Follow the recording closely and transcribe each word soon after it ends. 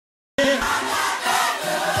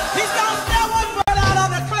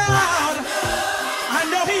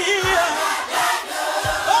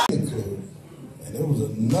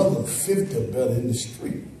50 or better in the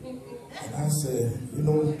street. And I said, you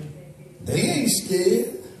know, they ain't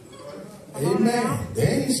scared. Amen. They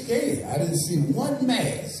ain't scared. I didn't see one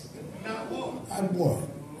mask. Not one.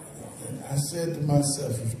 And I said to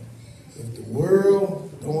myself, if the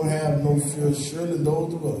world don't have no fear, surely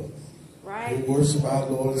those of us who worship our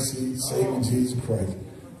Lord and Savior Jesus Christ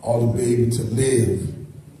ought to be able to live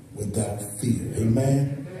without fear.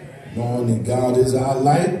 Amen. Knowing that God is our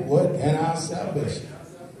light, what? And our salvation.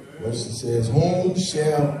 Verse says, whom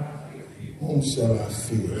shall I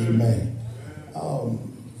fear? Amen.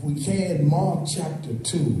 If we can, Mark chapter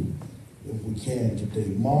 2, if we can today.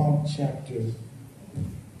 Mark chapter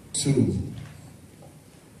 2.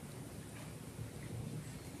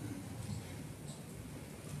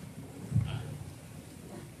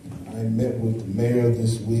 I met with the mayor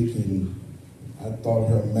this week, and I thought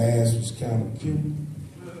her mask was kind of cute.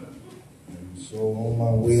 And so on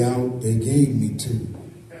my way out, they gave me 2.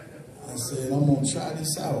 I said, I'm going to try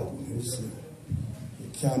this out.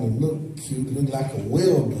 It kind of looked cute, looked like a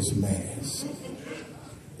welder's mask.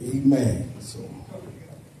 Amen. So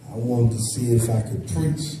I wanted to see if I could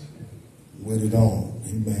preach with it on.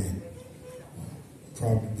 Amen.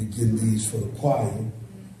 Probably be getting these for the choir.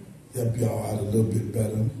 Help y'all out a little bit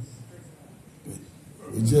better.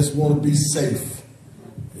 But we just want to be safe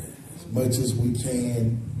as much as we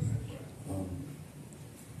can.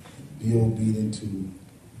 Be obedient to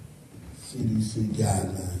CDC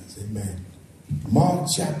guidelines. Amen. Mark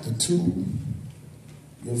chapter 2,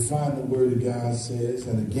 you'll find the word of God says,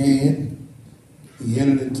 and again, he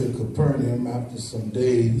entered into Capernaum after some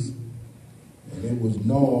days, and it was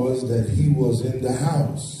noised that he was in the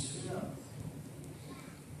house.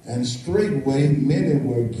 And straightway many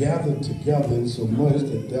were gathered together, insomuch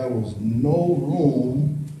that there was no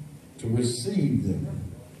room to receive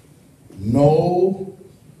them. No,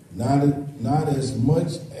 not as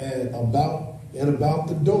much as about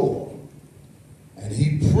the door. And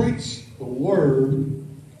he preached the word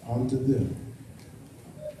unto them.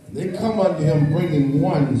 And they come unto him, bringing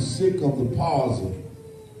one sick of the palsy,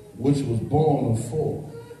 which was born of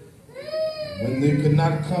 4. When they could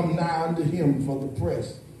not come nigh unto him for the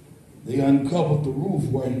press, they uncovered the roof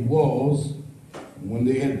where he was. And when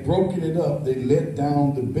they had broken it up, they let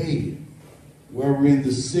down the bed wherein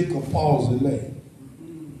the sick of palsy lay.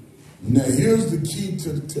 Now here's the key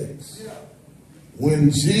to the text.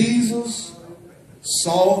 When Jesus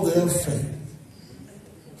saw their faith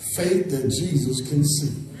that Jesus can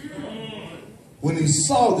see. When he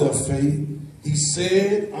saw their faith, he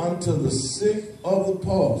said unto the sick of the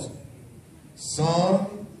palsy,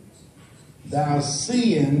 Son, thy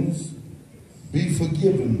sins be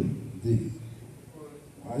forgiven thee.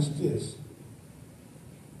 Watch this.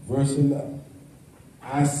 Verse 11.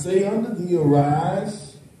 I say unto thee,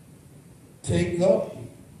 arise, take up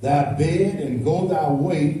thy bed, and go thy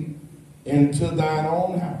way into thine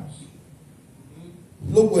own house.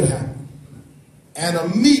 Look what happened. And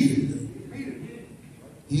immediately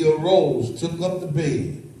he arose, took up the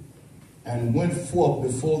bed, and went forth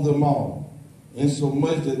before them all,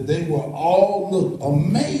 insomuch that they were all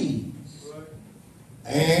amazed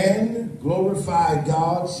and glorified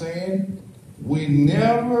God, saying, we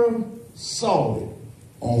never saw it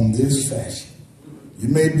on this fashion. You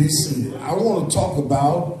may be seated. I want to talk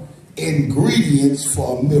about ingredients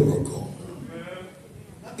for a miracle.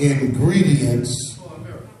 Ingredients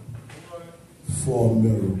for a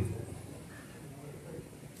miracle.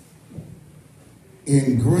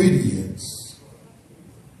 Ingredients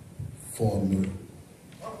for a miracle.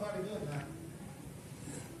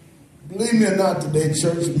 Believe me or not today,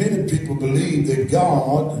 church, many people believe that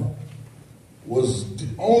God was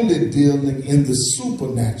only dealing in the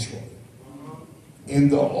supernatural in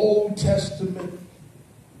the Old Testament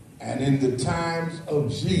and in the times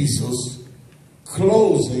of Jesus,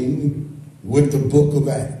 closing with the book of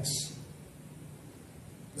Acts.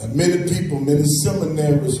 There are many people, many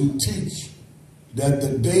seminaries who teach that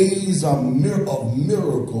the days of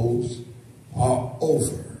miracles are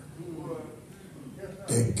over.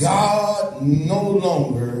 That God no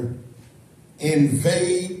longer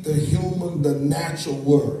invade the natural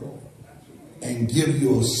world and give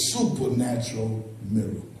you a supernatural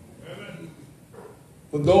miracle.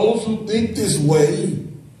 For those who think this way,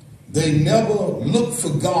 they never look for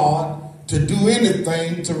God to do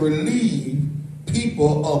anything to relieve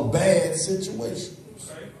people of bad situations.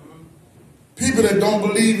 People that don't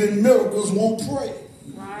believe in miracles won't pray.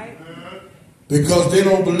 Right. Because they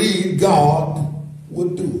don't believe God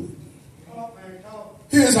would do it.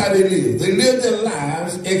 Here's how they live. They live their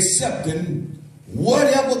lives accepting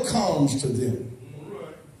whatever comes to them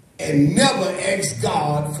and never ask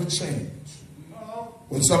God for change.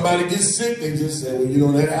 When somebody gets sick, they just say, well, you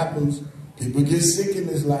know, that happens. People get sick in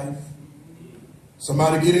this life.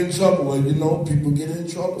 Somebody get in trouble. Well, you know, people get in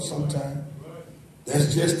trouble sometimes.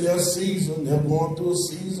 That's just their season. They're going through a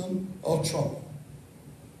season of trouble.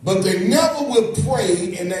 But they never will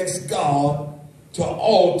pray and ask God to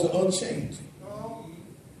alter or change it.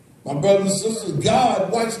 My brothers and sisters,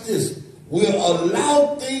 God, watch this, will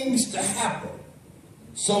allow things to happen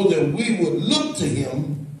so that we would look to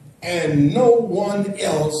him and no one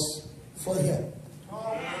else for him.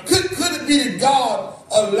 Could it be that God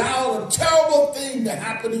allowed a terrible thing to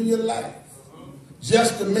happen in your life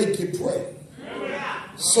just to make you pray?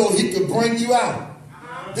 So he could bring you out.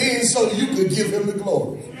 Then so you could give him the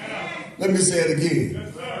glory. Let me say it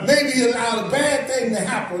again. Maybe he allowed a bad thing to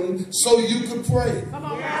happen so you could pray.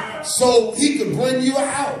 So he could bring you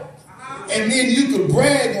out. And then you could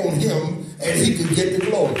brag on him and he could get the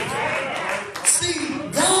glory. See,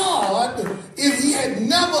 God, if he had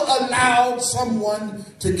never allowed someone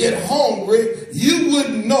to get hungry, you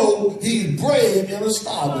wouldn't know he's bread in a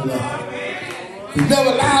starving land. He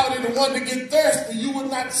never allowed anyone to get thirsty. You would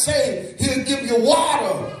not say he'll give you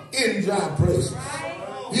water in dry places.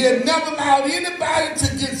 He had never allowed anybody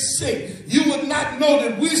to get sick. You would not know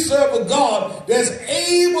that we serve a God that's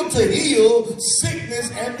able to heal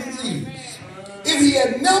sickness and disease. If he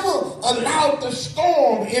had never allowed the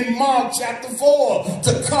storm in Mark chapter 4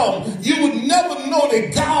 to come, you would never know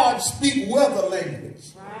that God speaks weather language.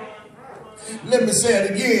 Let me say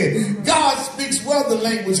it again. God speaks weather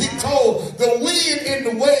language. He told the wind and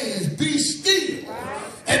the waves, be still.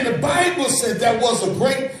 And the Bible said there was a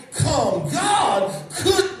great calm. God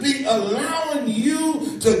could be allowing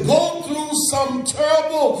you to go through some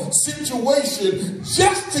terrible situation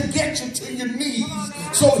just to get you to your knees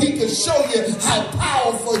so he can show you how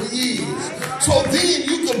powerful he is. So then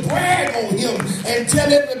you can brag on him and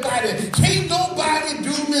tell everybody, can't nobody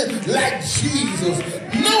do me like Jesus.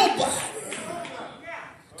 Nobody.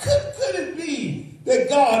 Could it be that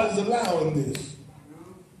God is allowing this?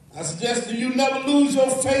 I suggest that you never lose your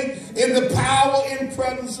faith in the power and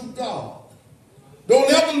presence of God.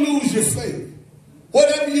 Don't ever lose your faith.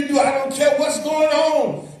 Whatever you do, I don't care what's going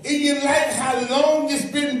on in your life, how long it's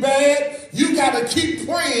been bad, you got to keep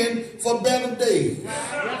praying for better days.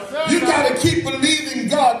 You got to keep believing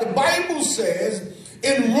God. The Bible says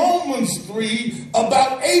in Romans 3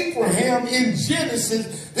 about Abraham in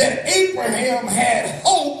Genesis that Abraham had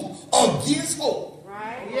hope against hope.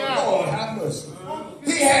 Lord, have mercy.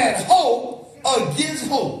 He had hope against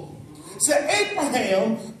hope. So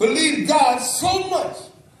Abraham believed God so much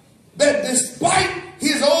that despite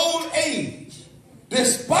his old age,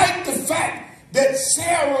 despite the fact that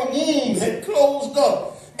Sarah's womb had closed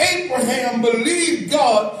up, Abraham believed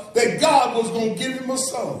God that God was going to give him a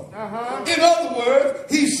son. In other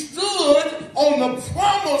words, he stood on the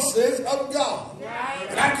promises of God.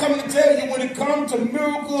 And I come to tell you, when it comes to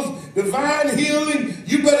miracles, divine healing,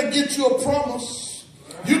 you better get you a promise.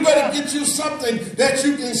 You better get you something that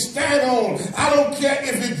you can stand on. I don't care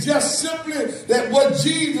if it's just simply that what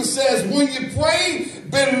Jesus says, when you pray,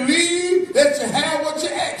 believe that you have what you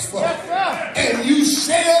ask for. And you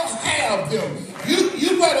shall have them.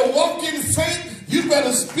 You better walk in faith. You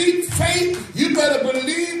better speak faith. You better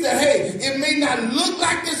believe that, hey, it may not look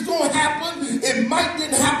like it's going to happen. It might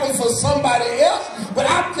didn't happen for somebody else. But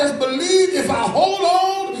I just believe if I hold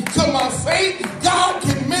on to my faith, God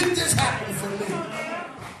can make this happen for me.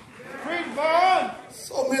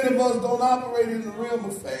 So many of us don't operate in the realm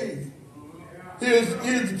of faith. Here's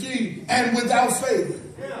the key. And without faith,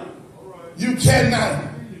 you cannot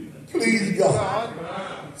please God.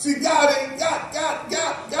 See, God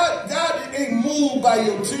ain't moved by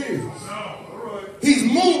your tears. He's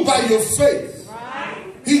moved by your faith.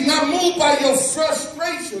 He's not moved by your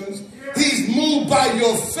frustrations. He's moved by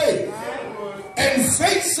your faith. And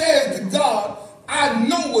faith says to God, I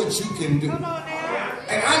know what you can do.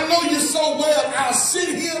 And I know you so well, I'll sit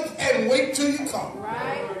here and wait till you come.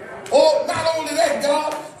 Or not only that,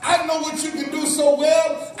 God, I know what you can do so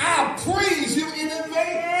well, I'll praise you in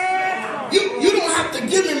advance. You don't have to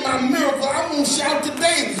give me my miracle. I'm going to shout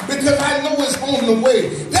today because I know it's on the way.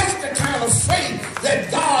 That's the kind of faith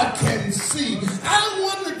that God can see.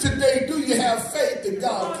 I wonder today, do you have faith that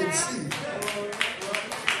God can see?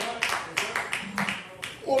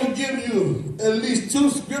 I want to give you at least 2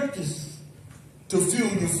 scriptures to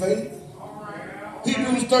fuel your faith.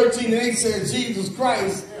 Hebrews 13:8 says Jesus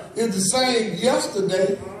Christ is the same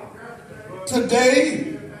yesterday,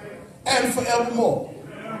 today, and forevermore.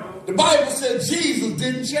 The Bible said Jesus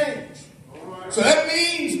didn't change. So that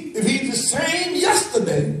means if he's the same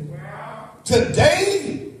yesterday,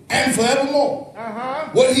 today, and forevermore.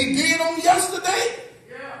 What he did on yesterday,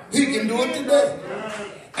 He can do it today.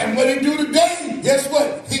 And what he do today, guess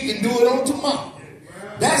what? He can do it on tomorrow.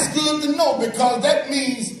 That's good to know, because that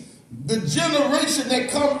means the generation that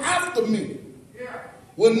come after me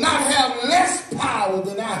will not have less power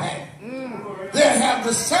than I have. They'll have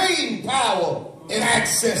the same power and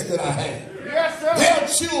access that I have. Yes, sir. Their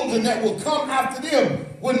children that will come after them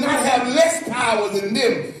will not have less power than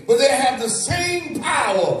them, but they have the same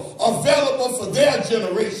power available for their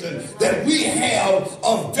generation that we have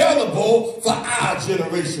available for our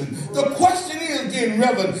generation. The question is, then,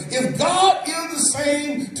 Reverend, if God is the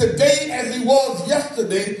same today as he was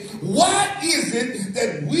yesterday, why is it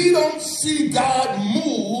that we don't see God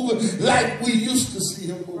move like we used to see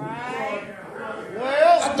him move? Right.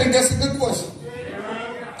 Well, I think that's a good question.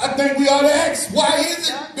 I think we ought to ask, why is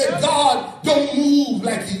it that God don't move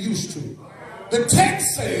like he used to? The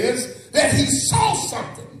text says that he saw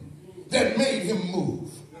something that made him move.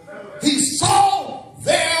 He saw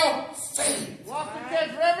their faith.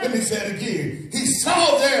 Let me say it again. He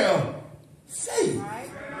saw their faith.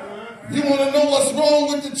 You want to know what's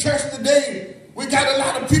wrong with the church today? We got a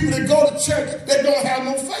lot of people that go to church that don't have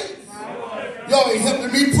no faith. Y'all ain't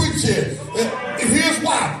helping me preach here. And here's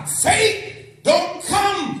why. Faith don't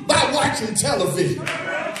come by watching television.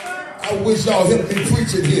 I wish y'all helped me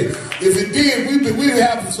preach it here. If it did, we'd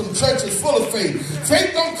have some churches full of faith.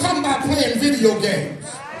 Faith don't come by playing video games.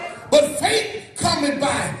 But faith coming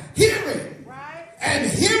by hearing.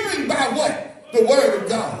 And hearing by what? The word of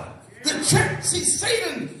God. The church, see,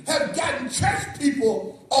 Satan have gotten church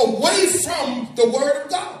people away from the word of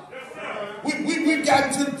God. We've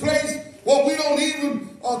gotten to the place where we don't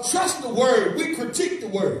even trust the word. We critique the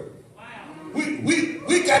word.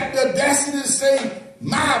 We got the audacity to say,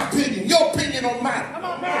 my opinion, your opinion on mine.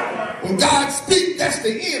 When God speaks, that's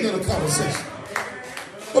the end of the conversation.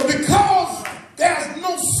 But because there's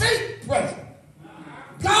no faith present,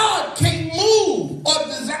 God can't move or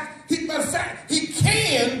desire. Matter of fact, he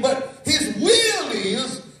can, but his will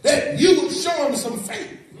is that you will show him some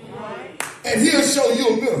faith. And he'll show you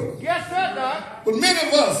a miracle. Yes, sir, Doc. But many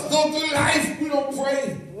of us go through life, we don't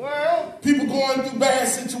pray. Well, People going through bad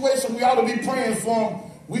situations, we ought to be praying for them.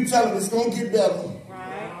 We tell them it's going to get better.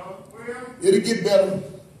 It'll get better.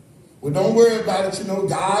 Well, don't worry about it. You know,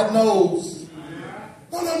 God knows.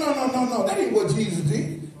 No. That ain't what Jesus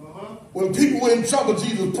did. When people were in trouble,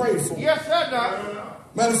 Jesus prayed for them. yes, sir, Doc.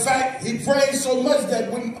 Matter of fact, he prayed so much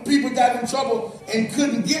that when people got in trouble and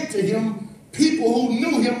couldn't get to him, people who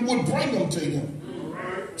knew him would bring them to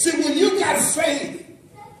him. See, when you got faith,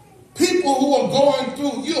 people who are going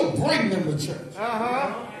through, you'll bring them to church.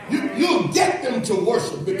 You'll get them to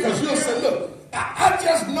worship, because you'll say, look, I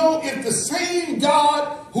just know if the same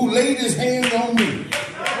God who laid his hand on me,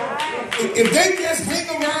 if they just hang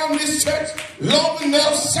around this church long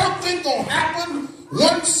enough, something gonna happen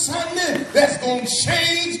one Sunday that's gonna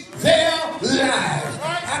change their lives.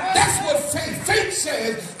 That's what faith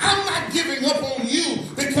says. I'm not giving up on you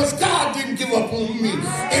because God didn't give up on me.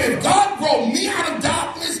 And if God brought me out of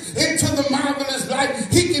darkness into the marvelous light,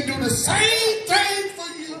 he can do the same thing for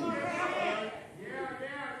you.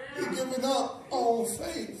 You're giving up on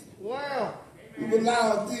faith. Well, We've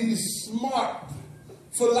allowed these smart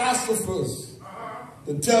philosophers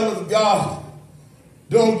to tell us God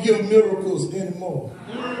don't give miracles anymore.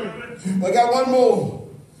 I got one more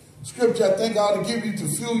scripture I think I ought to give you to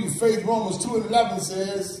fuel your faith. Romans 2:11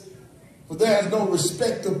 says, for there is no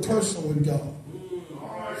respect of person with God.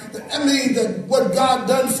 I mean, that what God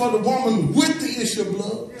done for the woman with the issue of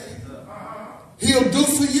blood, he'll do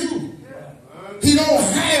for you. He don't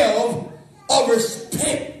have a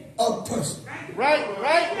respect of person.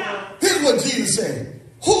 right. Here's what Jesus said.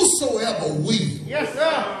 Whosoever will. Yes,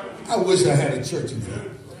 sir. I wish I had a church in here.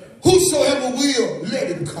 Whosoever will, let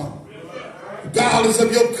him come. Regardless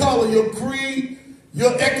of your color, your creed,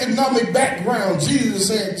 your economic background, Jesus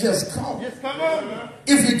said, just come. Just come on.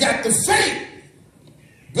 If you got the faith,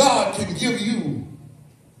 God can give you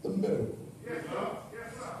the miracle.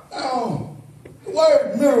 Now, the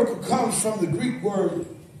word miracle comes from the Greek word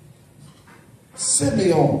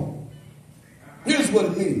semeion. Here's what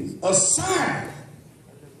it means. A sign.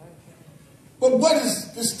 But what is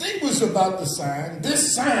distinguished about the sign,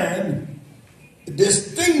 this sign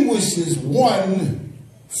distinguishes one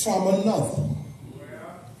from another.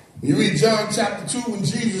 You read John chapter 2, when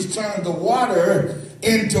Jesus turned the water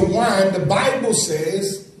into wine, the Bible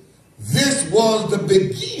says this was the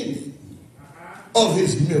beginning of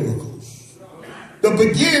his miracles. The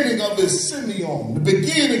beginning of his semeion, the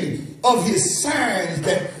beginning of his signs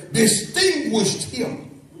that distinguished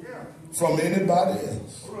him from anybody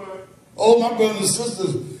else. Oh, my brothers and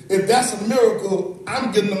sisters, if that's a miracle,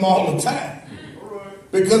 I'm getting them all the time.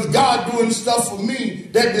 Because God doing stuff for me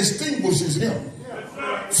that distinguishes him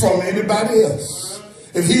from anybody else.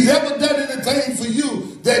 If he's ever done anything for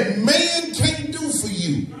you that man can't do for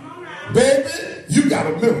you, baby, you got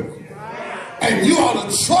a miracle. And you ought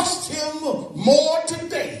to trust him more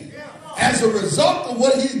today as a result of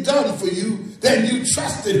what he's done for you than you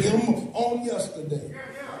trusted him on yesterday.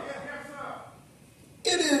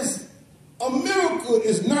 A miracle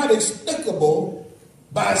is not explicable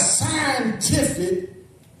by scientific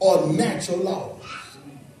or natural laws.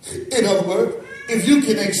 In other words, if you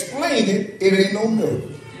can explain it, it ain't no miracle.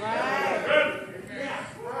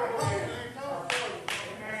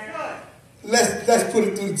 Let's put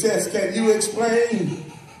it through the test. Can you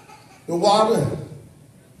explain the water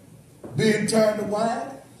being turned to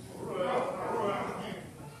wine?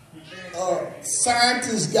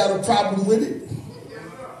 Scientists got a problem with it.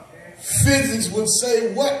 Physics would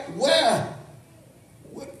say, what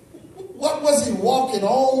was he walking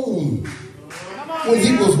on when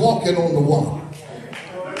he was walking on the water?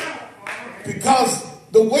 Because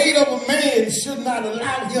the weight of a man should not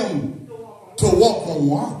allow him to walk on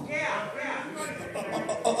water.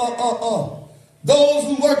 Those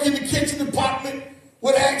who work in the kitchen department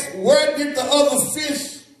would ask, where did the other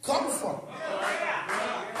fish come from?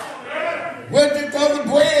 Where did the other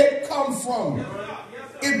bread come from?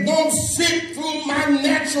 It won't fit through my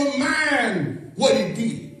natural mind what it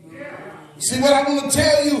did. See, what I want to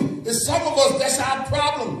tell you is some of us, that's our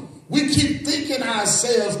problem. We keep thinking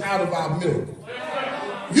ourselves out of our miracle.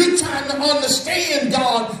 You're trying to understand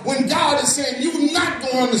God when God is saying, you're not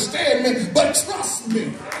going to understand me, but trust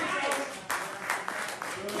me.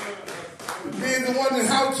 You're wondering,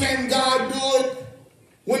 how can God do it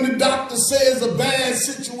when the doctor says a bad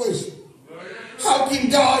situation? How can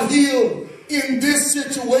God heal in this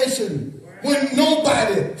situation when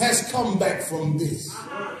nobody has come back from this?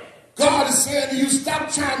 God is saying to you, stop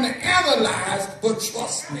trying to analyze, but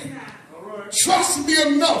trust me. Trust me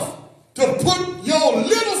enough to put your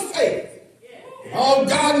little faith. All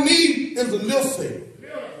God needs is a little faith.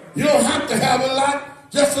 You don't have to have a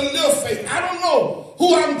lot, just a little faith. I don't know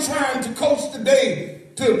who I'm trying to coach today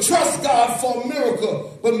to trust God for a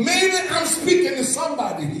miracle, but maybe I'm speaking to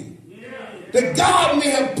somebody here. That God may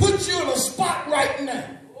have put you in a spot right now,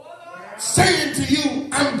 saying to you,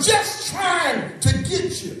 I'm just trying to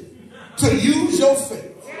get you to use your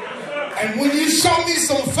faith. And when you show me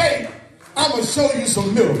some faith, I'm going to show you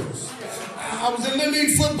some miracles. I was in Little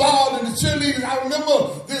League football and the cheerleaders, I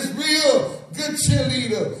remember this real good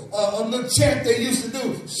cheerleader, a little chant they used to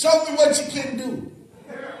do, show me what you can do.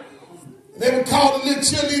 They would call the little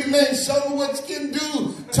cheerleader name, show me what you can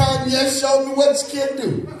do, Tanya, show me what you can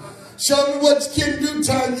do. Show me what you can do,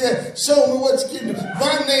 Tanya. Show me what you can do.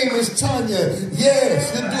 My name is Tanya. Yeah,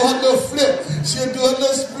 she'll do her little flip. She'll do her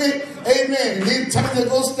little split. Amen. And then Tanya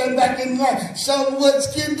go stand back in line. Show me what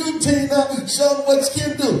you can do, Tina. Show me what you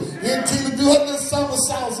can do. Then Tina do her little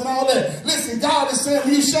somersaults and all that. Listen, God is saying,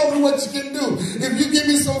 you show me what you can do. If you give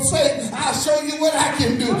me some faith, I'll show you what I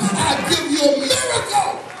can do. I'll give you a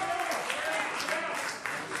miracle.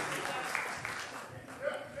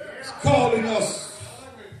 It's calling us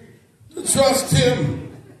to trust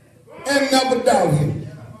him and never doubt him.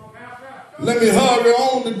 Let me hurry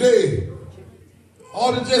on today. I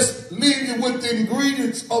ought to just leave you with the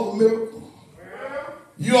ingredients of a miracle.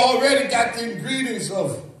 You already got the ingredients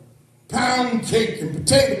of pound cake and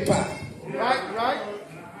potato pie. Right.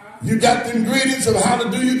 You got the ingredients of how to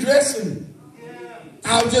do your dressing.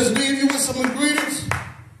 I'll just leave you with some ingredients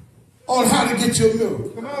on how to get you a miracle.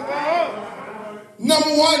 Come on. Number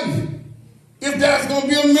one, if there's going to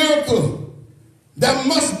be a miracle, there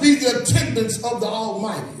must be the attendance of the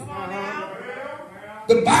Almighty.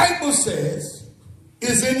 The Bible says,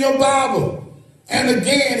 it's in your Bible, and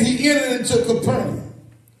again, he entered into Capernaum.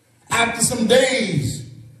 After some days,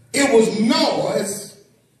 it was noise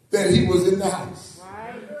that he was in the house.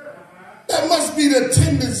 There must be the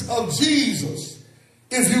attendance of Jesus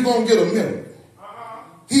if you're going to get a miracle.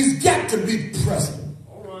 He's got to be present.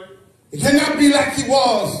 It cannot be like he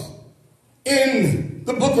was in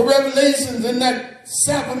the book of Revelations in that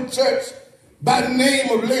seventh church by the name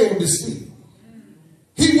of Laodicea.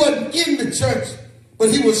 He wasn't in the church, but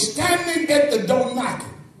he was standing at the door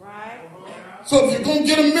knocking. Right. So if you're going to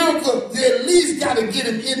get a miracle, you at least got to get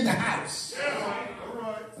him in the house.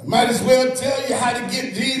 I might as well tell you how to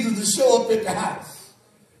get Jesus to show up at the house.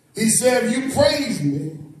 He said, if you praise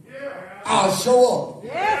me, I'll show up.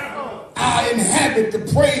 I'll inhabit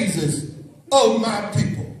the praises of my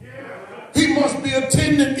people. He must be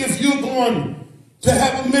attendant if you're going to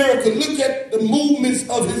have a miracle. Look at the movements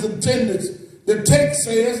of his attendance. The text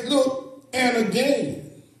says, look, and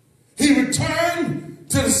again, he returned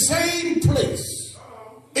to the same place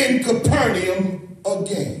in Capernaum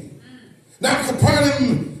again. Now,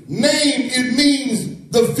 Capernaum name, it means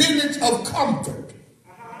the village of comfort.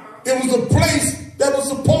 It was a place that was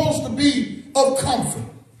supposed to be of comfort.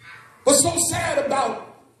 But so sad about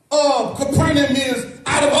Capernaum is,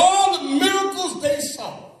 out of all the miracles they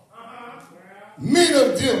saw, many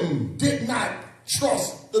of them did not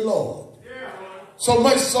trust the Lord. So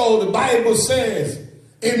much so, the Bible says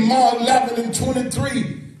in Mark 11 and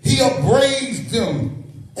 23, he upbraids them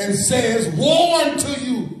and says, woe unto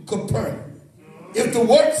you, Capernaum. If the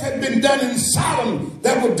works had been done in Sodom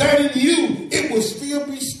that were done in you, it would still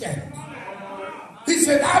be standing. He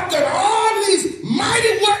said, I've done all these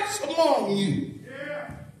mighty works among you,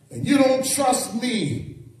 and you don't trust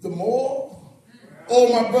me the more?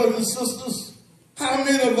 Oh, my brothers and sisters, how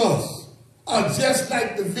many of us are just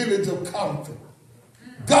like the village of comfort?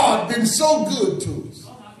 God been so good to us,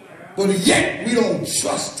 but yet we don't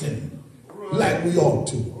trust him like we ought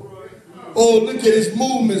to. Oh, look at his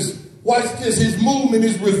movements. Watch this. His movement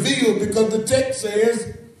is revealed because the text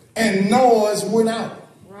says, and noise went out.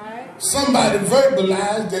 Somebody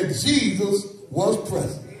verbalized that Jesus was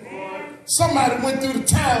present. Somebody went through the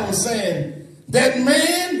town saying, that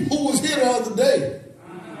man who was here the other day,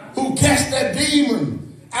 who cast that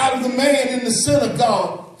demon out of the man in the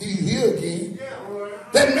synagogue, he's here again.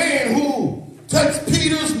 That man who touched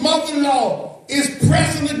Peter's mother-in-law is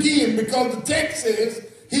present again, because the text says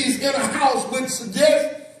he's in a house, which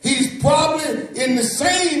suggests he's probably in the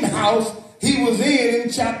same house he was in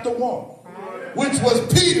chapter 1, which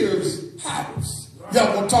was Peter's house.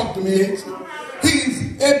 Y'all gonna talk to me?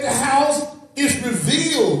 He's at the house, it's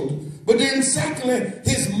revealed, but then secondly,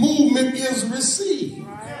 his movement is received.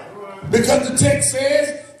 Because the text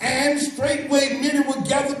says, and straightway many were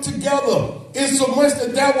gathered together, insomuch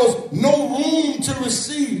that there was no room to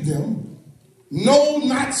receive them, no,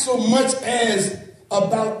 not so much as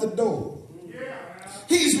about the door.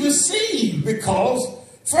 He's received because,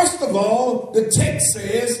 first of all, the text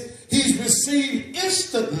says he's received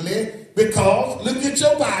instantly, because, look at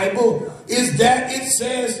your Bible, is that it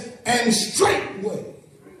says, and straightway,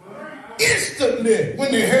 instantly,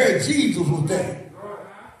 when they heard Jesus was there,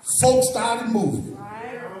 folks started moving.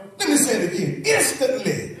 Let me say it again.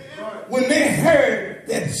 Instantly, when they heard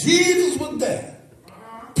that Jesus was there,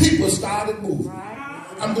 people started moving.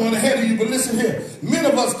 I'm going ahead of you, but listen here. Many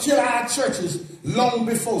of us kill our churches long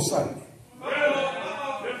before Sunday.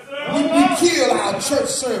 We kill our church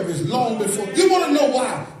service long before. You want to know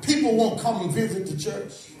why people won't come and visit the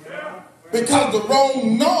church? Because the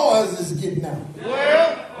wrong noise is getting out.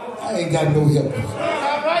 I ain't got no help.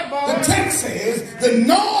 The text says the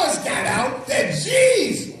noise got out that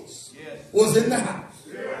Jesus was in the house.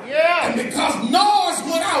 And because noise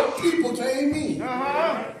went out, people came in.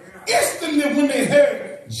 Instantly when they heard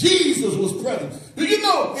Jesus was present. Do you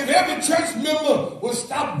know, if every church member would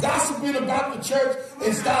stop gossiping about the church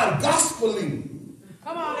and start gospeling?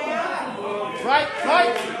 Come on, right.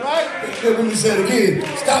 Let me say it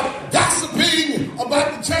again. Stop gossiping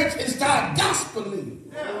about the church and start gospeling.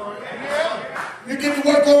 You get to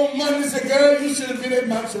work on Monday and say, girl, you should have been at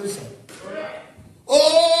my church.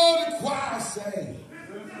 Oh, the choir sang.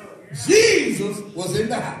 Jesus was in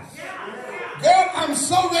the house. Girl, I'm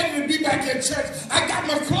so ready to be back at church. I got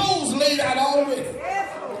my clothes laid out already.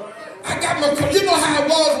 I got my clothes. You know how it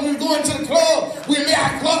was when we go into the club. We lay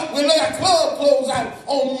our club clothes out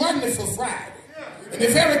on Monday for Friday. And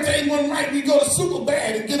if everything went right, we go to Super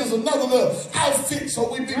Bad and get us another little outfit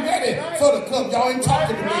so we be ready for the club. Y'all ain't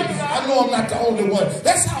talking to me. I know I'm not the only one.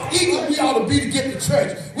 That's how eager we ought to be to get to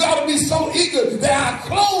church. We ought to be so eager that our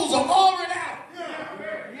clothes are already out.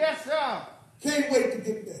 Yes, sir. Can't wait to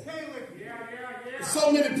get there.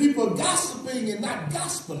 So many people are gossiping and not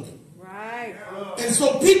gospeling. Right. And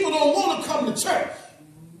so people don't want to come to church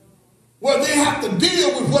where they have to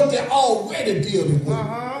deal with what they're already dealing with.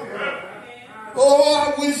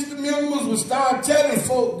 Oh, I wish the members would start telling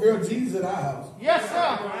folk, girl, Jesus at our house. Yes,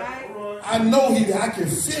 sir. I know I can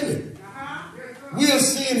feel it. We are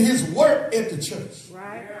seeing his work at the church.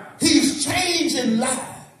 Right. He's changing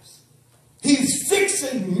lives. He's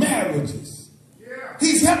fixing marriages.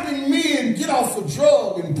 He's helping men get off a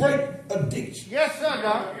drug and break addiction. Yes, sir,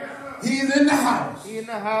 Doc. He's in the house. He's in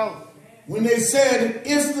the house. When they said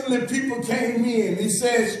instantly people came in, he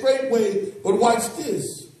said straightway, but watch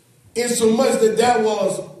this. Insomuch that there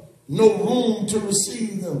was no room to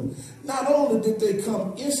receive them. Not only did they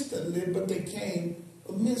come instantly, but they came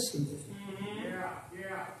immensely.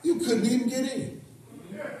 You couldn't even get in.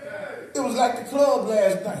 It was like the club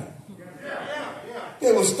last night.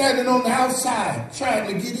 They were standing on the outside trying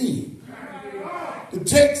to get in. The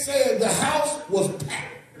text says the house was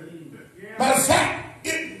packed. Matter of fact,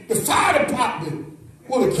 the fire department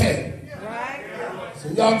would have came. So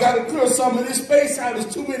y'all got to clear some of this space out.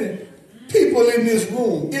 There's too many people in this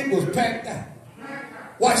room. It was packed out.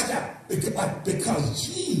 Watch that. Because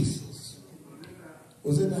Jesus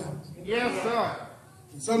was in the house. Yes, sir.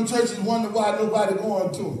 Some churches wonder why nobody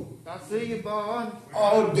going to them. I see you, boy.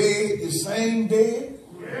 All dead, the same dead.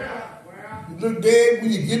 You look dead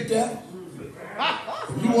when you get there.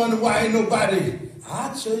 You wonder why ain't nobody.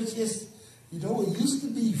 Our church just, it used to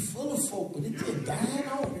be full of folk, but it just dying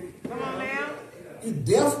off. Come on now.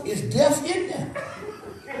 It's death in there.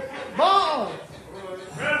 Boy.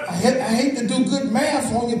 I hate to do good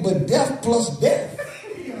math on you, but death plus death.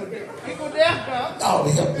 Equal death, dog.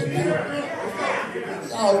 Y'all help me now.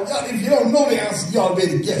 Y'all, if you don't know the answer, y'all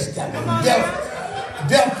better guess that one.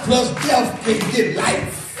 Death plus death can get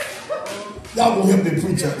life. Y'all gonna help me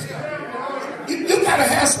preach that. You gotta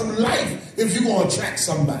have some life if you're gonna attract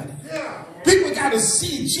somebody. People gotta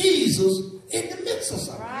see Jesus in the midst of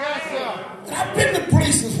something. Yes, sir. And I've been to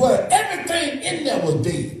places where everything in there was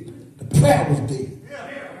dead. The prayer was dead.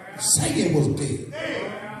 The singing was dead.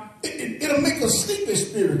 It'll make a sleeping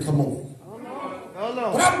spirit come over. Oh,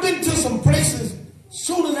 no. But I've been to some places,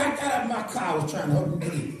 soon as I got out of my car, I was trying to help them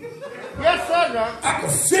get in. Yes, sir, dog. I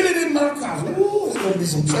could feel it in my car. Ooh, it's going to be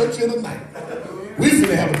some church here tonight. We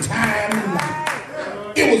finna have a time tonight.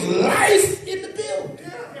 It was life in the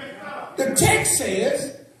building. The text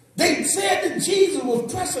says, they said that Jesus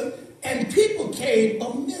was present and people came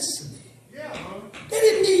amiss. They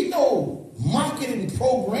didn't need no marketing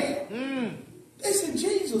program. They said,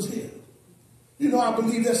 Jesus here. I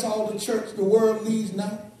believe that's all the church, the world needs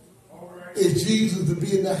now. Is Jesus to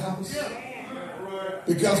be in the house.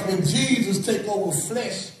 Because when Jesus take over,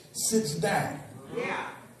 flesh sits down.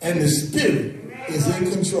 And the spirit is in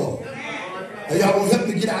control. Are y'all going to help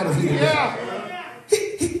me get out of here? Yeah.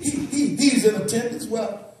 He's in attendance.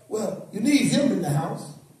 Well, you need him in the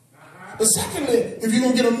house. But secondly, if you're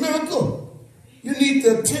going to get a miracle, you need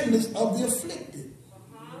the attendance of the afflicted.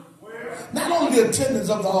 Not only the attendance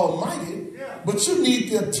of the Almighty, but you need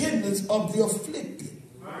the attendance of the afflicted.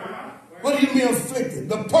 What do you mean afflicted?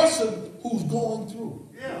 The person who's going through.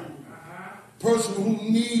 Person who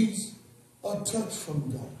needs a touch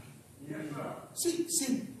from God. See,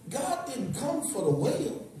 God didn't come for the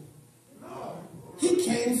well. He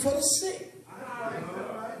came for the sick.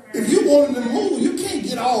 If you wanted to move, you can't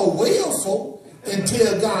get all well folk and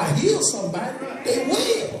tell God heal somebody. They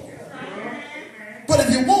will. But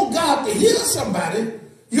if you want God to heal somebody,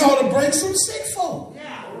 you ought to bring some sick folk.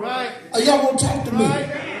 Right. Y'all want to talk to me?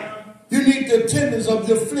 Right. You need the attendance of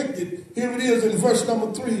the afflicted. Here it is in verse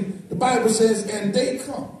number 3. The Bible says, and they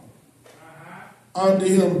come unto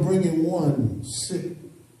him bringing one sick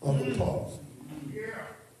of the palsy,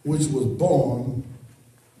 which was born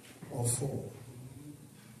of 4.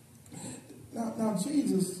 Now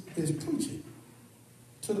Jesus is preaching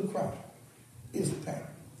to the crowd. It's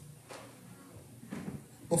packed.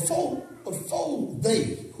 Before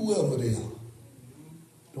they, whoever they are,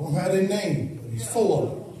 don't have their name, but it's 4 of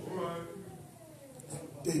them.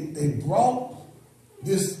 They brought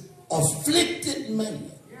this afflicted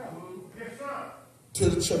man to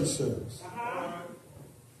the church service.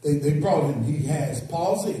 They brought him. He has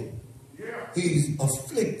palsy. He's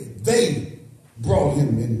afflicted. They brought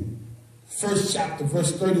him in. First chapter,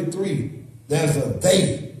 verse 33. There's a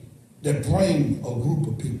they that bring a group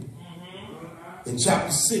of people. In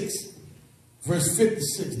chapter 6, verse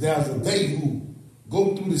 56, there's a they who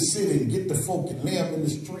go through the city and get the folk and lay them in the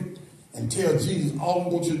street and tell Jesus, all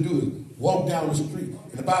we want you to do is walk down the street.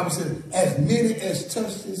 And the Bible says, as many as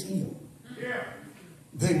touched his hem,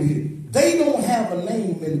 they were healed. They don't have a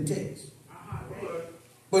name in the text.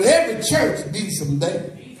 But every church needs some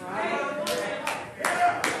days.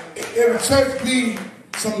 Every church needs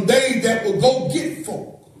some days that will go get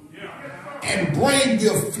folk and bring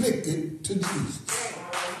the afflicted to Jesus.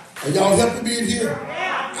 Are y'all helping me in here?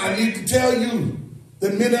 I need to tell you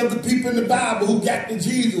that many of the people in the Bible who got to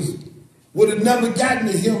Jesus would have never gotten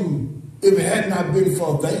to him if it had not been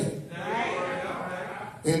for they.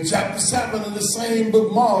 In chapter 7 of the same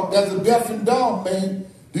book, Mark, there's a deaf and dumb man.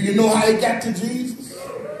 Do you know how he got to Jesus?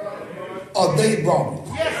 Or they brought him?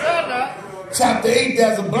 Yes, sir. Chapter 8,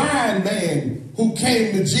 there's a blind man who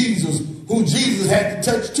came to Jesus, who Jesus had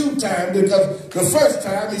to touch 2 times, because the first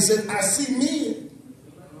time he said, I see men,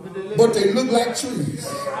 but they look like trees.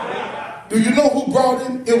 Do you know who brought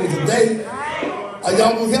him? It was a they. Are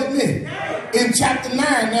y'all going to help me? In chapter 9,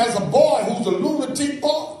 there's a boy who's a lunatic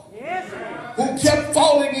boy who kept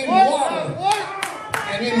falling in water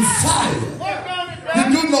and in fire. You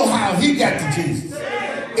do know how he got to Jesus.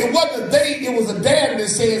 it wasn't a they, it was a daddy that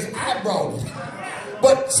says, I brought it.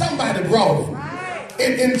 But somebody brought it.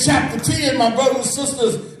 In chapter 10, my brothers and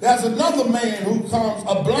sisters, there's another man who comes,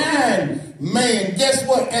 a blind man. Guess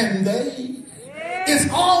what? And they.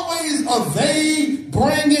 It's always a they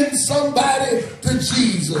bringing somebody to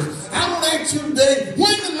Jesus. I'm going to ask you today,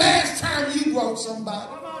 when the last time you brought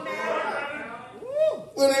somebody?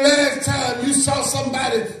 When the last time you saw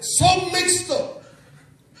somebody so mixed up,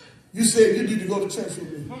 you said you need to go to church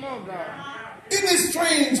with me? Come on, God. Isn't it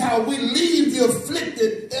strange how we leave the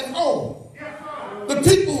afflicted at home? The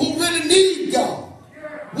people who really need God,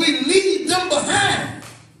 we leave them behind.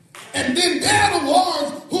 And then they're the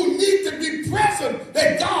ones who need to be present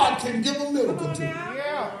that God can give a miracle to.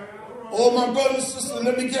 Yeah. Oh, my brothers and sisters,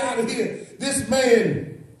 let me get out of here. This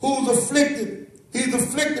man who's afflicted, he's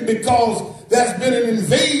afflicted because there's been an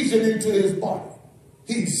invasion into his body.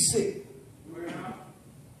 He's sick.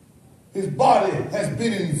 His body has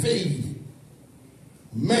been invaded.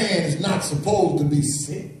 Man is not supposed to be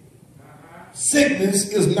sick.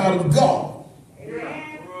 Sickness is not of God.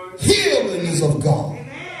 Healing is of God.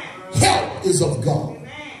 Help is of God.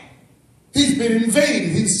 He's been invaded.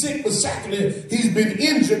 He's sick, but secondly, he's been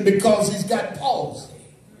injured because he's got palsy.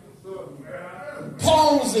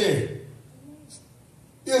 Palsy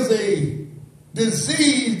is a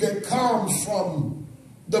disease that comes from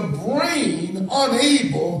the brain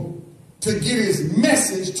unable to get his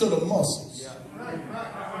message to the muscles.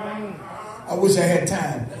 I wish I had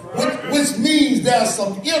time. Which means there's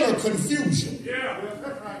some inner confusion.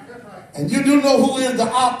 And you do know who is the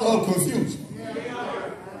author of confusion.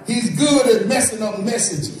 He's good at messing up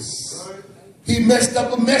messages. He messed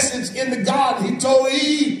up a message in the garden. He told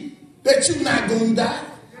Eve that you're not going to die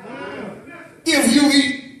if you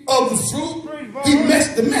eat of the fruit. He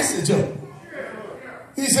messed the message up.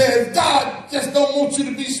 He says, God just don't want you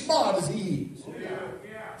to be smart as he is.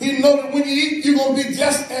 He knows that when you eat, you're going to be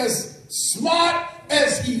just as smart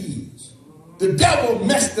as he is. The devil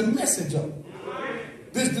messed the message up.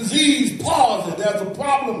 This disease pauses. There's a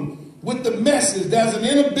problem with the message. There's an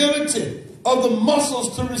inability of the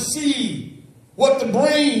muscles to receive what the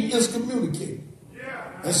brain is communicating.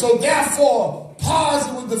 And so therefore,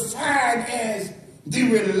 palsy was defined as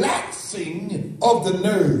the relaxing of the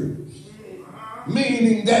nerves.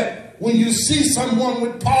 Meaning that when you see someone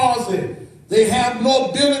with palsy, they have no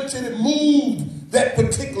ability to move that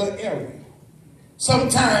particular area.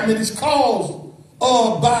 Sometimes it is caused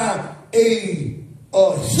by a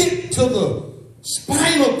hit to the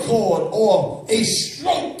spinal cord, or a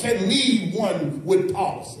stroke can leave one with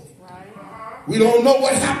palsy. We don't know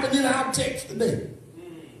what happened in our text today,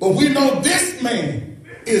 but we know this man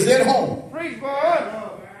is at home.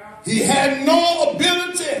 He had no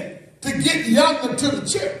ability to get younger to the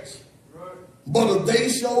church, but if they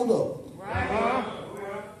showed up,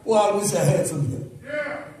 well, I wish I had some help.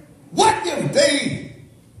 What if they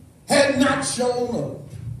had not shown up?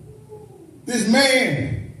 This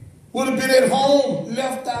man would have been at home,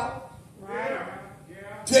 left out.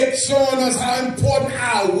 Text showing us how important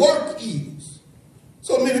our work is.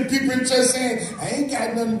 So many people in church saying, I ain't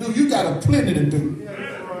got nothing to do. You got a plenty to do.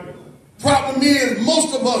 Problem is,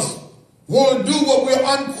 most of us want to do what we're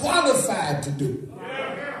unqualified to do.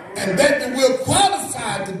 And that we're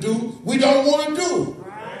qualified to do, we don't want to do.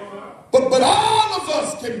 But all of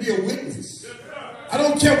us can be a witness. I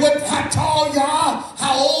don't care how tall you are,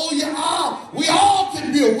 how old you are. We all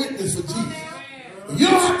can be a witness for Jesus. You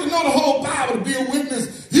don't have to know the whole Bible to be a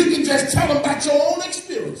witness. You can just tell them about your own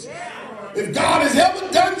experience. If God has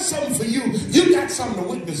ever done something for you, you got something to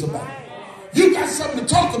witness about. You got something to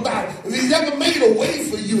talk about. If he's ever made a way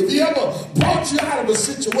for you, if he ever brought you out of a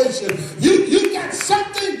situation, you got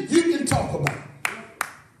something you can talk about.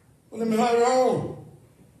 Well, let me hurry on.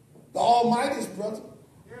 The Almighty's present.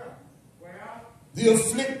 The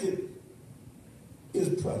afflicted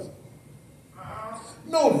is present.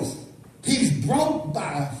 Notice, he's brought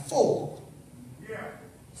by 4.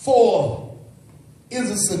 4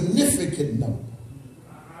 is a significant number.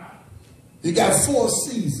 You got 4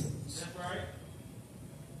 seasons,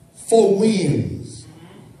 4 winds,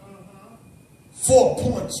 4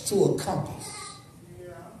 points to a compass.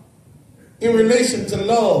 In relation to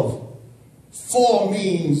love, 4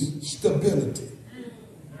 means stability.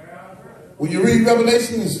 When you read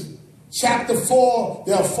Revelations chapter 4,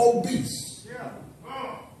 there are 4 beasts.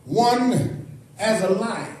 One as a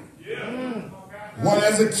lion, one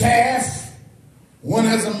as a calf, one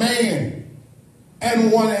as a man,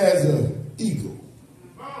 and one as an eagle.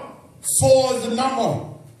 4 is the number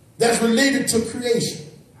that's related to creation.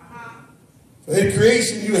 So in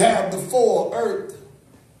creation you have the 4: earth,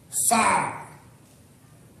 fire,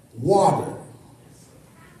 water,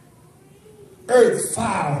 earth,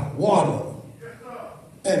 fire, water,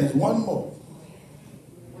 and there's one more.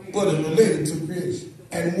 But it's related to creation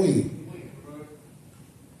and wind.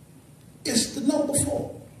 It's the number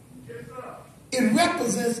 4. It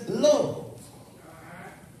represents love.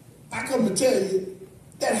 I come to tell you,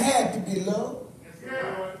 that had to be love.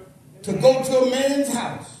 To go to a man's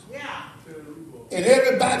house and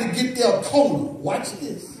everybody get their corner, watch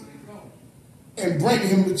this, and bring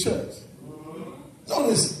him to church.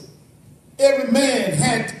 Notice, every man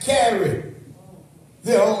had to carry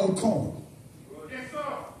their own corner.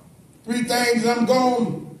 3 things, I'm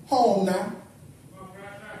going home now.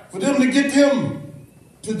 For them to get them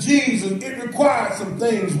to Jesus, it requires some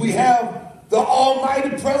things. We have the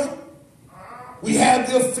Almighty present. We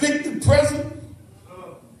have the afflicted present.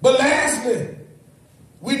 But lastly,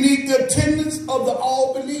 we need the attendance of the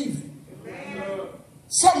all-believing.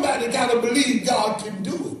 Somebody got to believe God can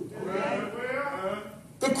do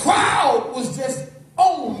it. The crowd was just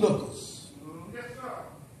onlookers.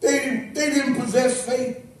 They didn't possess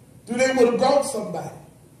faith, so they would have brought somebody.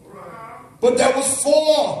 But there was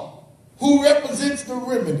 4 who represents the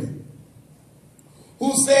remedy,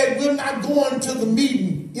 who said, we're not going to the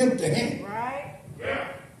meeting empty-handed.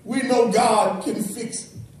 We know God can fix it.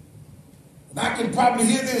 And I can probably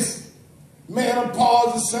hear this man of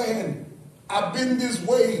pause saying, I've been this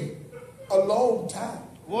way a long time.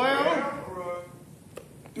 Well,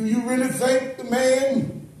 do you really think the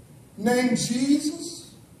man named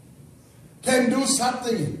Jesus can do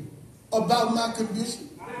something about my condition?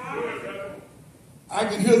 I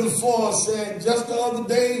can hear the 4 saying, just the other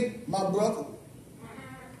day, my brother,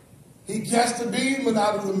 he cast a demon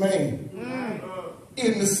out of the man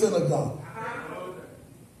in the synagogue.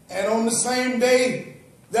 And on the same day,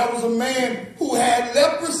 there was a man who had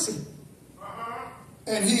leprosy.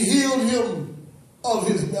 And he healed him of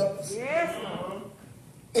his leprosy.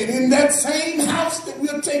 And in that same house that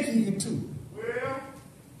we're taking you to,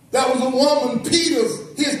 there was a woman, Peter's,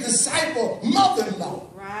 his disciple, mother-in-law,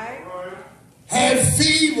 had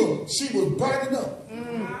fever. She was burning up.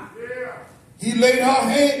 He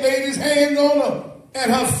laid his hands on her,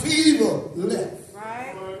 and her fever left.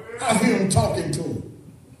 I hear him talking to her,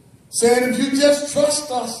 saying, if you just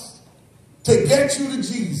trust us to get you to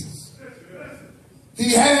Jesus,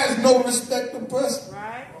 he has no respect of person.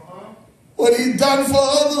 What he's done for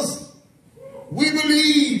others, we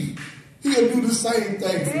believe he'll do the same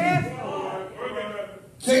thing for you.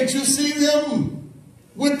 Can't you see them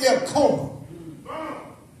with their corner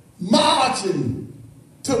marching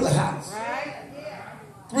to the house?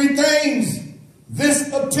 3 things this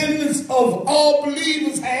attendance of all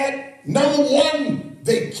believers had. Number 1,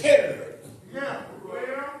 they cared.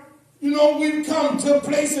 You know, we've come to a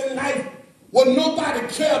place in life where nobody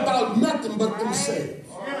care about nothing but themselves.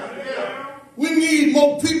 We need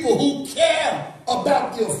more people who care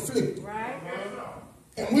about the afflicted.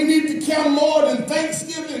 And we need to care more than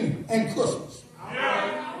Thanksgiving and Christmas.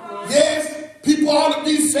 Yes, people ought to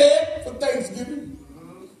be fed for Thanksgiving.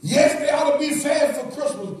 Yes, they ought to be fed for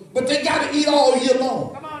Christmas, but they got to eat all year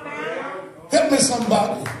long. Come on now. Help me,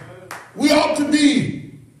 somebody. We ought to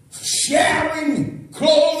be sharing,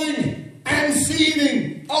 clothing, and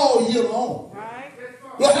feeding all year long.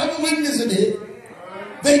 We'll have a witness in here.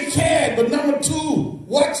 They cared, but number 2,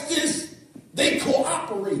 watch this. They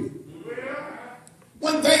cooperated.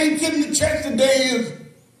 One thing getting to church today is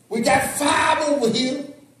we got 5 over here.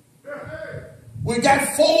 We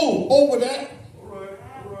got 4 over there.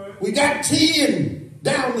 We got 10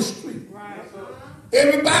 down the street.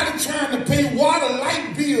 Everybody trying to pay water,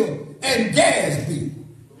 light bill, and gas bill.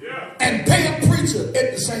 And pay a preacher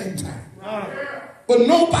at the same time. But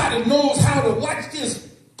nobody knows how to, watch this,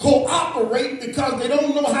 cooperate, because they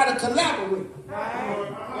don't know how to collaborate.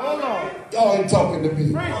 Y'all ain't talking to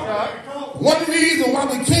me. One reason why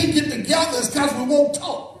we can't get together is because we won't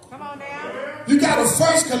talk. Come on now. You got to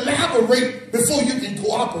first collaborate before you can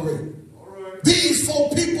cooperate. These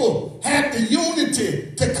 4 people had the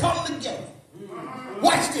unity to come together.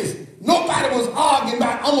 Watch this. Nobody was arguing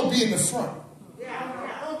about, I'm going to be in the front.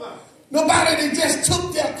 Nobody, they just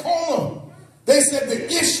took their corner. They said the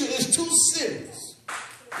issue is too serious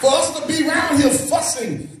for us to be around here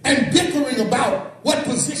fussing and bickering about what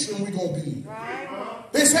position we're going to be in.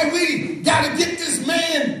 They said we got to get this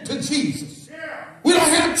man to Jesus. We don't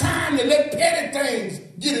have time to let petty things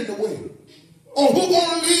get in the way on who's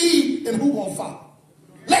going to lead and who's going to follow.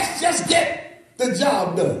 Let's just get the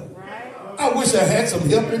job done. I wish I had some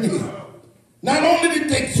help in here. Not only did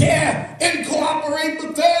they care and cooperate,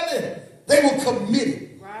 but thirdly, they were committed.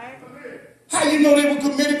 How you know they were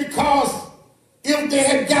committed? Because if they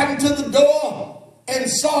had gotten to the door and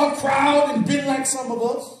saw a crowd and been like some of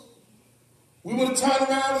us, we would have turned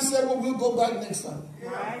around and said, well, we'll go back next Sunday.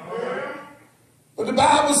 But the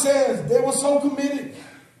Bible says they were so committed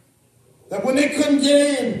that when they couldn't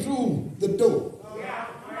get in through the door,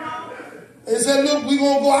 they said, look, we're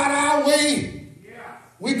going to go out our way.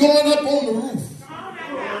 We're going up on the roof.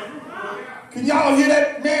 Can y'all hear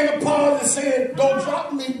that man of Paul that said, don't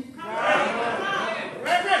drop me?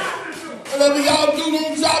 Whatever y'all do,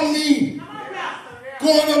 don't drop me.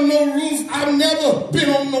 Going up no roof. I've never been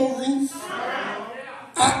on no roof.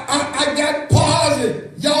 I got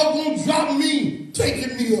positive. Y'all gonna drop me,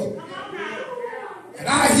 taking me up. And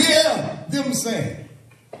I hear them saying,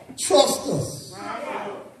 trust us.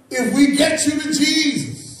 If we get you to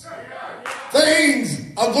Jesus, things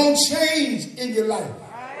are gonna change in your life.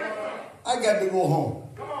 I got to go home.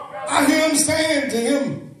 I hear him saying to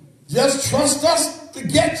him, just trust us to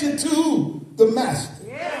get you to the master.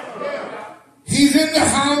 He's in the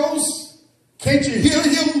house. Can't you hear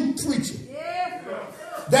him preaching?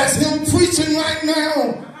 That's him preaching right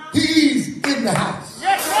now. He's in the house.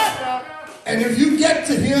 And if you get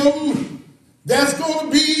to him, there's going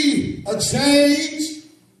to be a change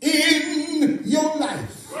in your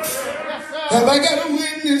life. Have I got a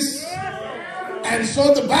witness? And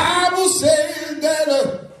so the Bible says that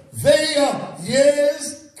they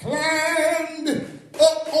climbed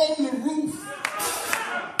up on the roof.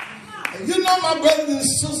 And you know, my brothers and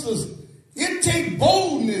sisters, it takes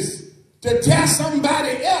boldness to tear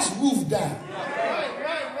somebody else's roof down.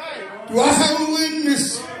 Do I have a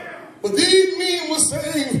witness? But these men were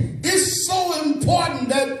saying it's so important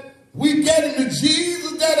that we get into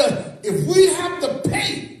Jesus that if we have to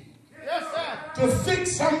pay to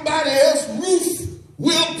fix somebody else's roof,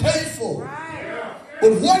 we'll pay for it.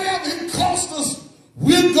 But whatever it costs us,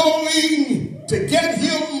 we're going to get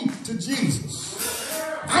him to Jesus.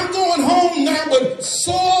 I'm going home now, but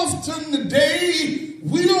so often today,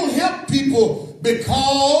 we don't help people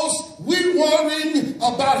because we're worrying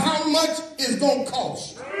about how much it's going to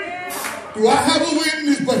cost. Do I have a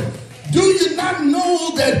witness? But do you not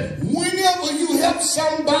know that whenever you help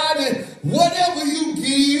somebody, whatever you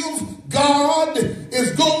give, God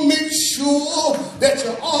is going to make sure that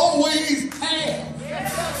you always have.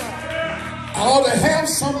 I ought to have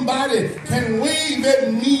somebody can wave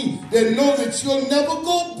at me that know that you'll never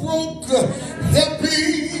go broke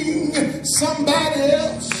helping somebody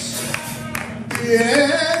else.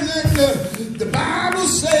 Yes, and the Bible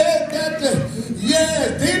said that,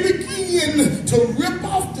 they begin to rip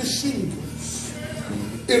off the shingles.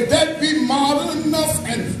 If that be modern enough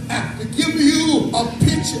and to give you a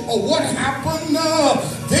picture of what happened,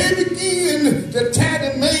 they begin to tear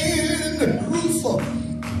the man roof up.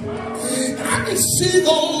 I can see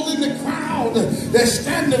those in the crowd that's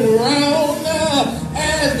standing around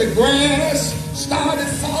as the grass started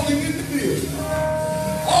falling in the building.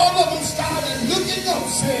 All of them started looking up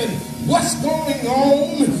saying, what's going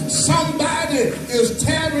on? Somebody is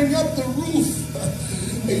tearing up the roof.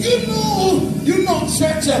 And you know,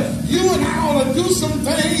 church, you and I ought to do some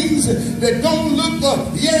things that don't look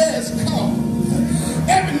come.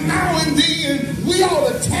 Every now and then, we ought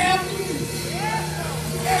to tear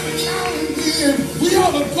every now and then, we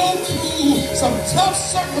ought to go through some tough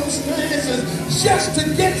circumstances just to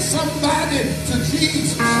get somebody to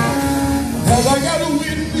Jesus. Have I got a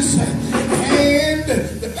witness? And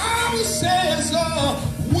the Bible says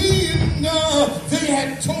when they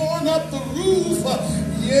had torn up the roof,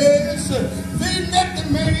 they let the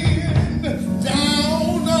man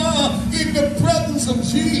down in the presence of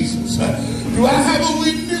Jesus. Do I have a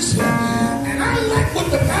witness? And I like what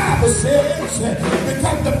the Bible says,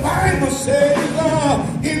 because the Bible says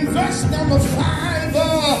in verse number 5,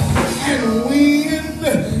 and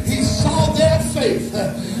when he saw their faith,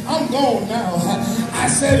 I'm gone now. I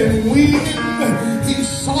said, and when he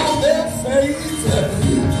saw their faith,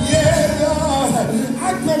 I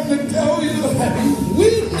come to tell you, we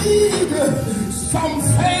need some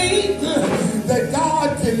faith that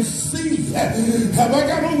God can see. Have I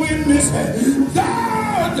got a witness?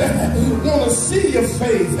 God want to see your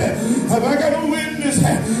faith. Have I got a witness?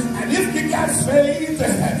 And if you got faith,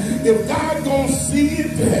 if God gonna see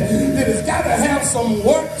it, then it's got to have some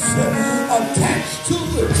works attached to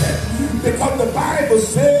it. Because the Bible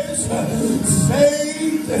says,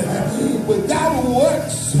 faith without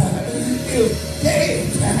works is dead.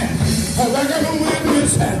 Have I got a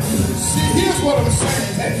witness? See, here's what I'm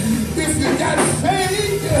saying. If you got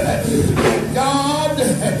faith that God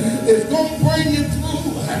is going to bring you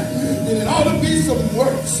through, then it ought to be some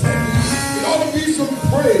works. It ought to be some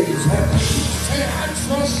praise. Say, I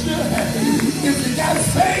trust you. If you got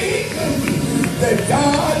faith that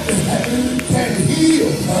God can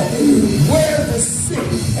heal where the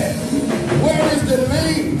sick, Where is the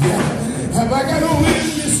lame? Have I got a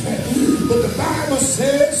witness? But the Bible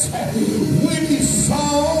says when he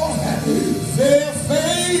saw their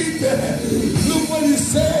faith, look what he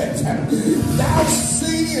said. Thou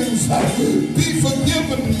sins be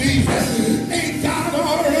forgiven me. Ain't God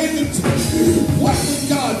all right? What was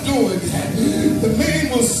God doing? The man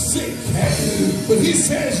was sick, but he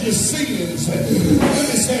says your sins. Let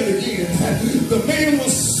me say it again. The man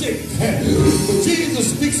was sick, but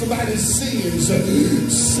Jesus speaks about his sins.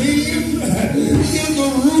 Sin is the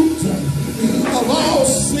root of all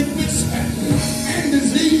sickness and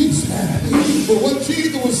disease. But what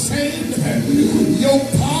Jesus was saying, your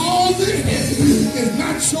palsy is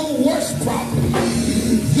not your worst problem.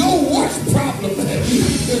 Your worst problem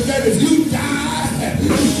is that if you die,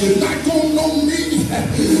 you're not going to know me.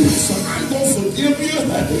 So I'm going to forgive you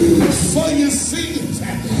for your sins.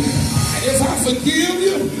 And if I forgive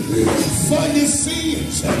you for your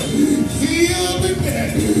sins, healing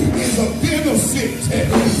is a benefit.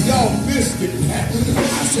 Y'all missed it.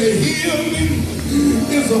 I said healing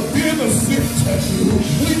is a benefit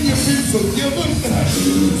when you've been forgiven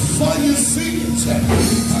for your sins.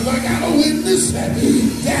 Have I got a witness?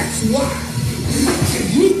 That's why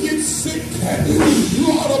if you get sick, you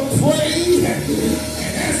ought to pray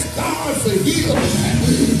and ask God for healing,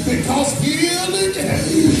 because healing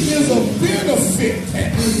is a benefit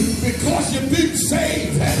because you've been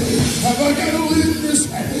saved. Have I got a witness?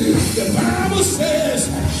 The Bible says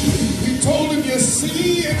he told him your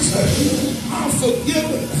sins are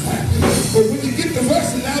forgiven. But when you get to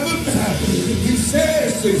verse 11, he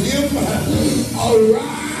says to him,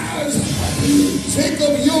 arise, take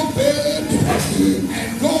up your bed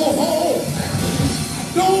and go home.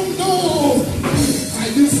 I don't know how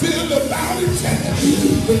you feel about it,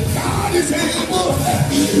 but God is able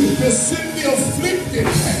to send the afflicted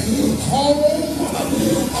home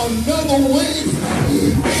another way.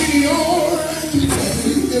 Ain't he all right?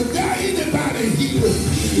 If there anybody here,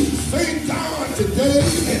 thank God today,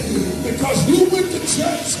 because you went to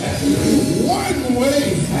church one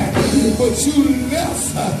way, but you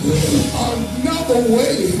left another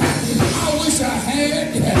way. I wish I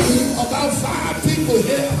had about 5 people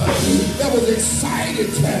here that was excited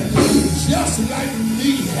just like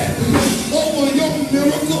me over your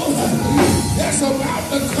miracle that's about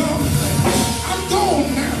to come. I'm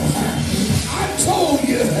gone now. I told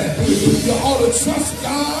you, you ought to trust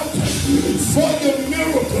God for your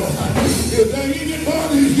miracle. If there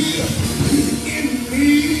anybody here in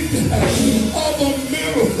need of a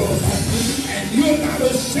miracle, and you're not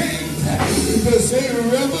ashamed to say,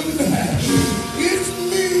 Reverend, it's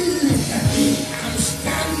me. I'm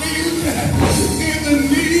standing in the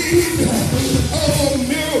need of a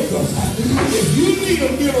miracle. If you need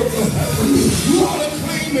a miracle, you ought to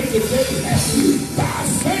claim it today. By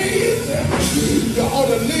faith, you ought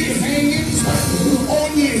to lay hands on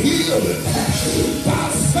your healing. By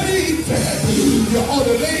faith, you ought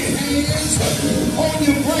to lay hands on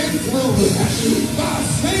your breakthrough. By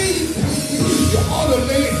faith, you ought to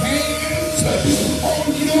lay hands on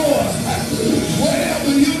your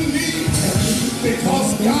whatever you need, because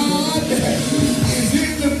God is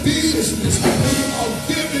in the business of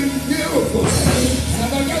giving miracles.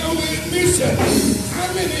 Have I got a witness? How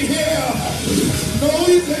many here know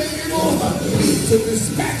he's able to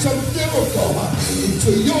dispatch a miracle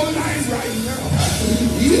to your life right now?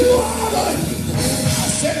 You ought to, I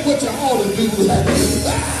said what you ought to do.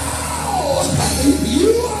 Oh, you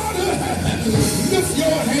ought to lift your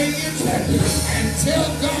hands and tell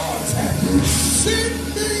God, send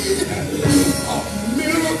me a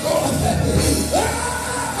miracle.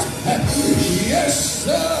 Yes,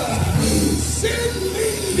 sir. Send me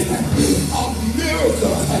a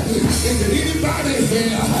miracle. Is there anybody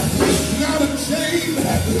here not ashamed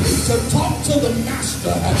to talk to the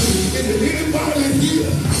master? Is there anybody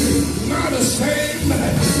here not ashamed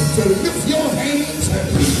to lift your hands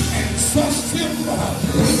and trust him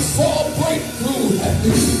for a breakthrough?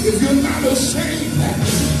 If you're not ashamed,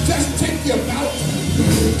 just take your about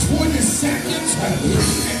 20 seconds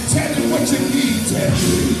and tell him what you need.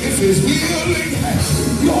 If it's healing,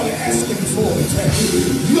 you ought to ask him for it.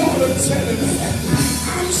 You ought to tell him,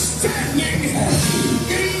 I'm standing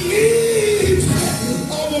in need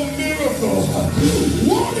of a miracle.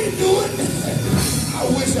 Won't he do it? I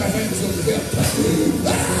wish I had some help.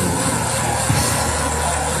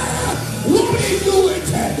 Won't he do it?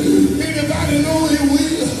 Anybody know he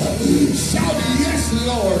will? Shout yes,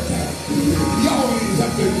 Lord. Y'all ain't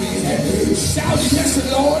helping me. Shout yes,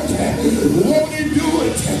 Lord. Won't he do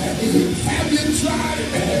it? Have you tried it?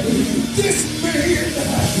 This man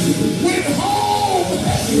went home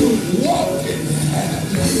walking.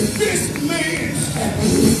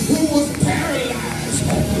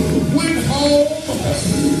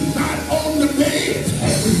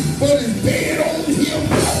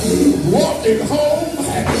 at home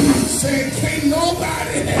saying, can't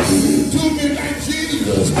nobody do me like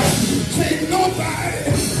Jesus. Can't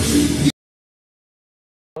nobody.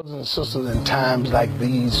 Brothers and sisters, in times like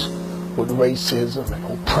these, with racism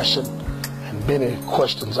and oppression and many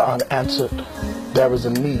questions unanswered, there is a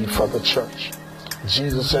need for the church.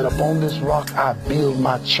 Jesus said, upon this rock I build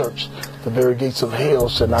my church. The very gates of hell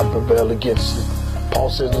shall not prevail against it. Paul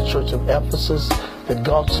says in the church of Ephesus that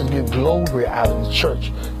God should get glory out of the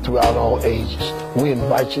church throughout all ages. We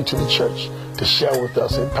invite you to the church to share with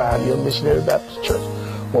us at Pioneer Missionary Baptist Church,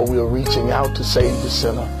 where we are reaching out to save the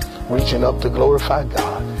sinner, reaching up to glorify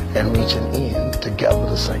God, and reaching in to gather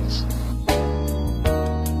the saints.